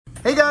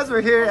Hey guys, we're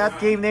here at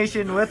Game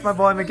Nation with my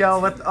boy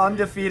Miguel with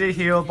Undefeated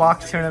Hero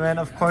Box Tournament.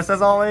 Of course, as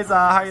always,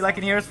 how are you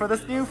liking Heroes for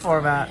this new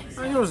format?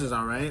 Heroes is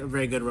alright. A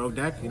very good rogue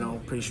deck, you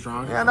know, pretty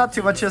strong. Yeah, not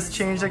too much has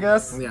changed, I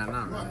guess. Yeah,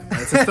 not really.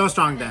 It's a still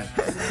strong deck.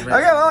 Okay,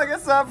 well, I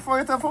guess before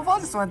we get to the profile, I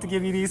just wanted to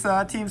give you these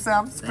Team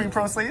Sam Supreme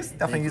Pro sleeves.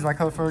 Definitely use my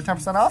code for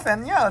 10% off,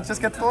 and yeah, let's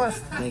just get to the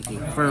list. Thank you.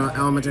 For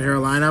Elemental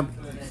Hero lineup,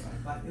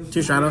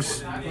 2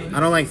 Shadows. I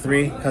don't like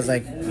 3, because,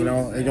 like, you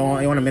know,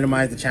 you want to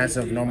minimize the chance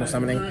of normal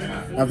summoning.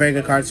 A very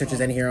good card, such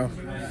as any hero.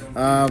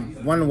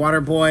 1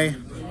 Water Boy,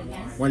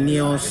 1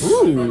 Neos.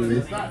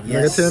 Ooh,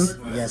 yes,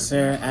 Megaton. yes,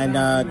 sir.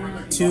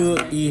 And 2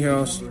 E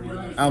Heroes,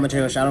 Elemental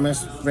Hero Shadow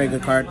Mist. Very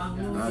good card.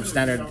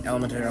 Standard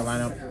Elemental Hero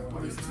lineup.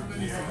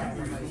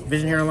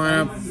 Vision Hero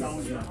lineup,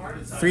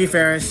 3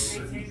 Ferris,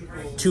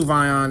 2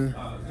 Vion,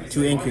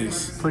 2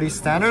 Increase. Pretty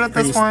standard at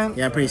this point.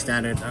 Yeah, pretty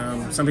standard.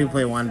 Some people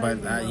play 1, but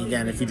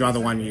again, if you draw the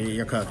 1,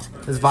 you're cooked.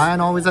 Is Vion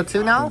always at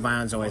 2 now?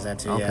 Vion's always at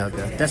 2, Okay, yeah.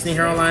 okay. Destiny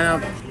Hero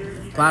lineup,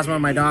 Plasma,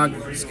 my dog,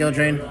 Skill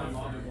Drain.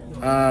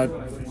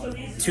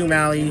 2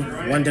 Mally,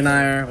 1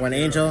 Denier, 1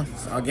 Angel.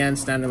 Again,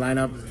 standard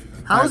lineup.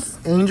 How's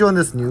Angel in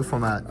this new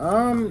format?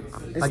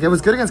 Like, it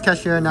was good against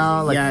Cashier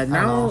now. Like, yeah,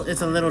 now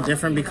it's a little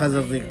different because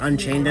of the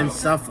Unchained and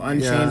stuff.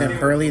 Unchained and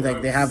Hurley,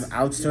 like, they have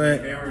outs to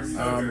it.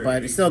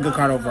 But it's still a good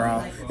card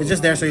overall. It's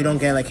just there so you don't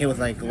get, like, hit with,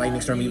 like,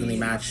 Lightning Storm evenly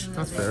matched.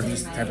 That's fair.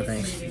 These type of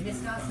things.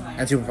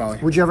 And Super Poly.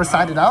 Would you ever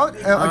side it out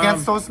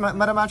against those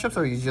meta matchups,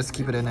 or you just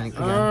keep it in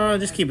again?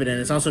 Just keep it in.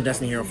 It's also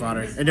Destiny Hero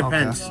fodder. It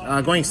depends.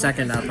 Okay. Going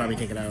second, I'll probably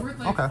take it out.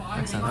 Okay,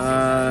 makes sense.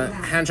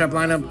 Hand trap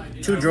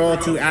lineup, 2 Droll,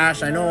 2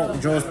 Ash. I know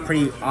Droll's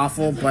pretty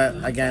awful,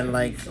 but again,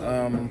 like,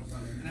 I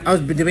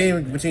was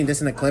debating between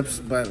this and Eclipse,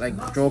 but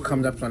like Droll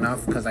comes up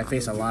enough because I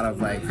face a lot of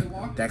like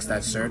decks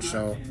that search,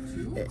 so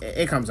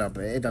it comes up.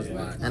 It does a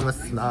lot. And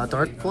with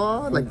Dark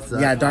Claw, like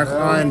yeah, Dark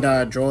Claw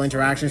and Droll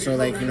interaction. So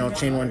like, you know,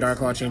 chain 1 Dark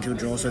Claw, chain 2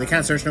 Droll, so they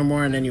can't search no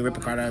more, and then you rip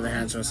a card out of their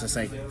hand. So it's just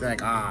like they're like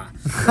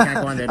they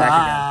can't go on their deck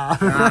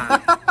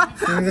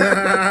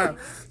again.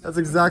 That's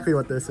exactly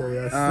what they say.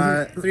 Yes.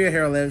 3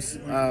 Hero Lives,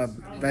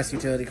 best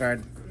utility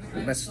card.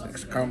 Best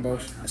combo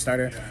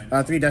starter.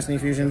 3 Destiny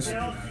Fusions.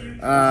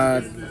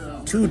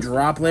 2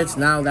 Droplets.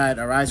 Now that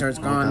Arise Heart's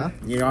gone,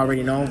 you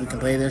already know we can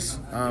play this.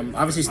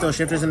 Obviously, still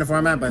shifters in the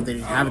format, but if they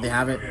have it, they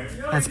have it.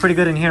 That's pretty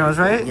good in Heroes,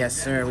 right? Yes,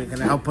 sir. We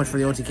can help push for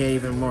the OTK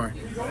even more.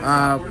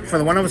 For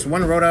the one of us,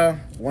 1 Rhoda,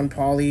 1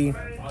 Poly,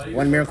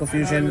 1 Miracle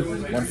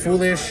Fusion, 1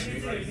 Foolish,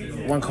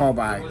 1 Call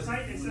By.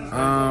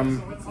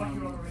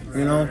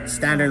 You know,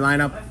 standard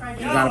lineup.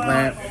 You gotta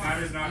play it.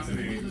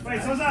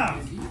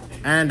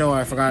 And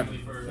I forgot.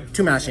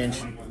 2 Mass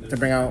Change to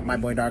bring out my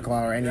boy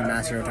Darklaw or any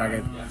Mass Hero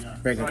target.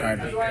 Very good card.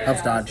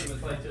 Helps dodge.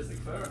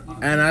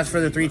 And as for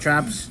the 3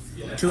 traps,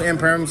 2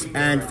 Imperms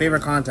and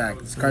Favorite Contact.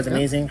 This card's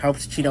amazing.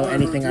 Helps cheat out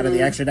anything out of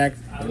the extra deck,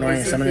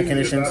 ignoring summoning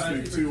conditions.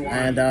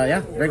 And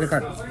yeah, very good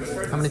card.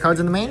 How many cards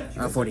in the main?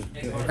 40.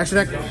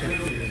 Extra deck,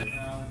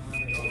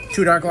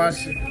 2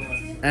 Darklaws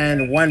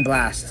and 1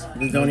 Blast.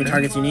 These are the only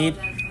targets you need.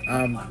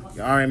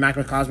 Are in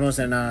Macro Cosmos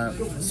and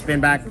Spin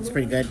Back. It's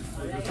pretty good.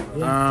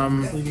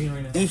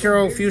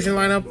 E-Hero Fusion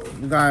lineup,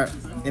 we got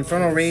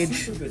Infernal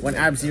Rage, 1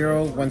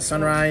 Ab-Zero, 1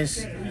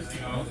 Sunrise,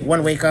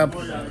 1 Wake Up,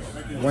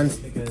 1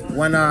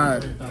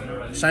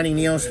 Shining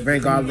Neos, very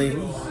godly.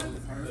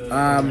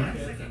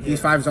 These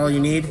 5 is all you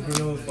need.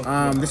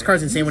 This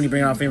card's insane when you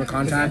bring out Favorite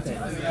Contact.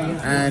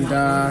 And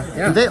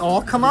yeah. Do they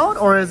all come out,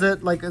 or is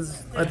it like are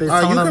they? You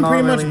can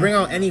pretty much bring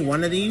out any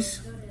one of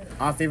these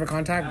off Favorite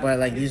Contact, but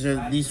like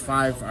these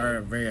 5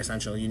 are very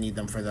essential. You need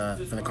them for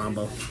the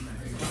combo.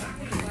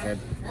 Good.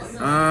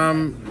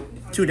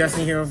 2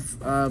 Destiny Hero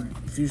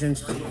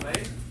fusions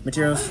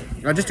materials.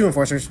 Just 2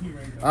 Enforcers.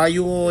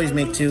 You will always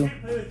make 2,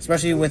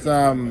 especially with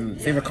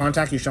Favorite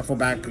Contact. You shuffle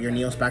back your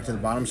Neos back to the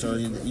bottom, so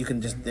you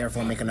can just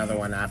therefore make another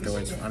one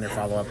afterwards on your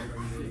follow up.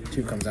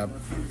 2 comes up.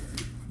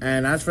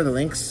 And as for the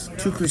links,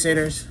 2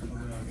 Crusaders, 1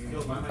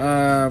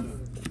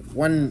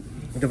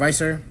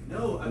 Devicer,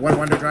 1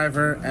 Wonder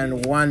Driver,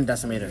 and 1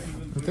 Decimator.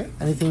 Okay.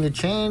 Anything to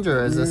change,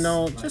 or is this?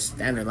 No, just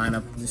standard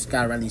lineup. Just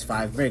gotta run these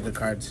 5. Very good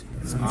cards.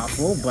 It's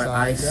awful, but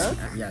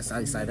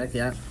side deck,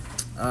 yeah.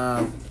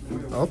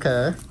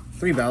 Okay.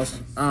 3 bells.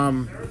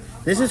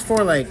 This is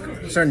for like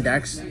certain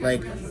decks,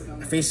 like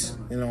face,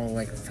 you know,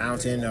 like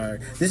Fountain,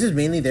 or this is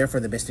mainly there for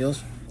the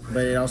Bestials,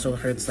 but it also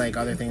hurts like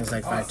other things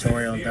like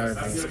Factorial and other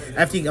things.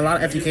 A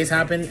lot of FTKs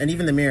happen, and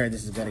even the Mirror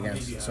this is good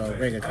against. So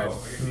very good card.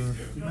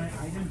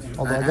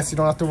 Although I guess you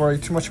don't have to worry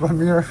too much about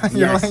Mirror.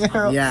 Yes,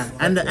 yeah,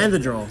 and the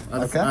Droll.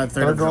 Okay.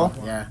 Third Droll.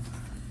 Yeah.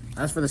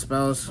 As for the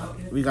spells,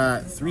 we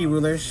got 3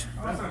 Rulers.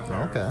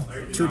 Okay.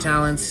 2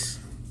 Talents,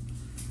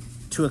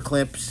 2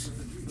 Eclipse,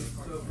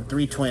 and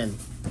 3 Twin.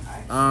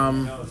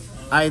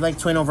 I like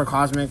Twin over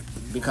Cosmic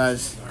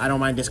because I don't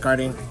mind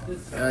discarding.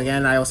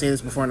 Again, I will say this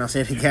before and I'll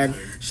say it again.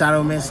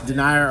 Shadow Mist,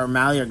 Denier, or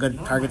Mally are good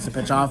targets to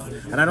pitch off.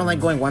 And I don't like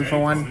going 1 for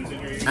 1.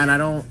 And I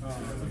don't...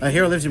 A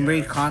Hero Lives in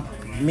Breed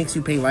makes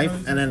you pay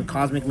life, and then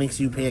Cosmic makes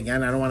you pay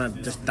again. I don't want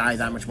to just die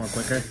that much more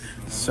quicker.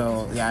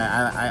 So,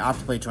 yeah, I opt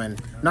to play Twin.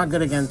 Not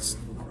good against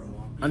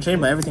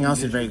Unchained, but everything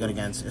else is very good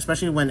against.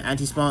 Especially when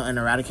Anti-Spell and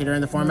Eradicator are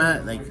in the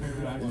format. Like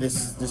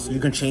this you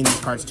can chain these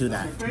cards to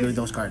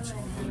those cards.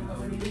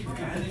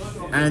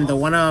 And the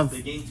one of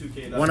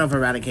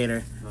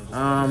Eradicator.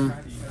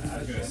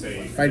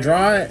 If I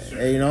draw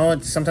it, you know,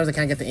 sometimes I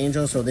can't get the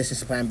Angel, so this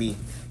is Plan B.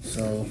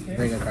 So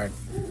very good card.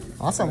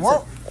 Awesome.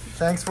 Well,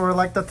 thanks for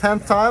like the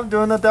 10th time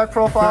doing the deck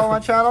profile on my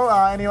channel.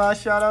 Any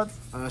last shout outs?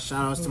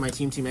 Shout outs to my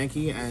team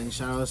Enki, and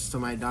shout outs to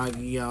my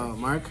doggy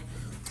Mark.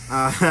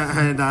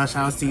 And shout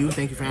outs to you.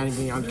 Thank you for having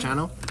me on the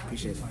channel.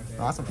 Appreciate it.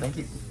 Awesome. Thank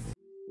you.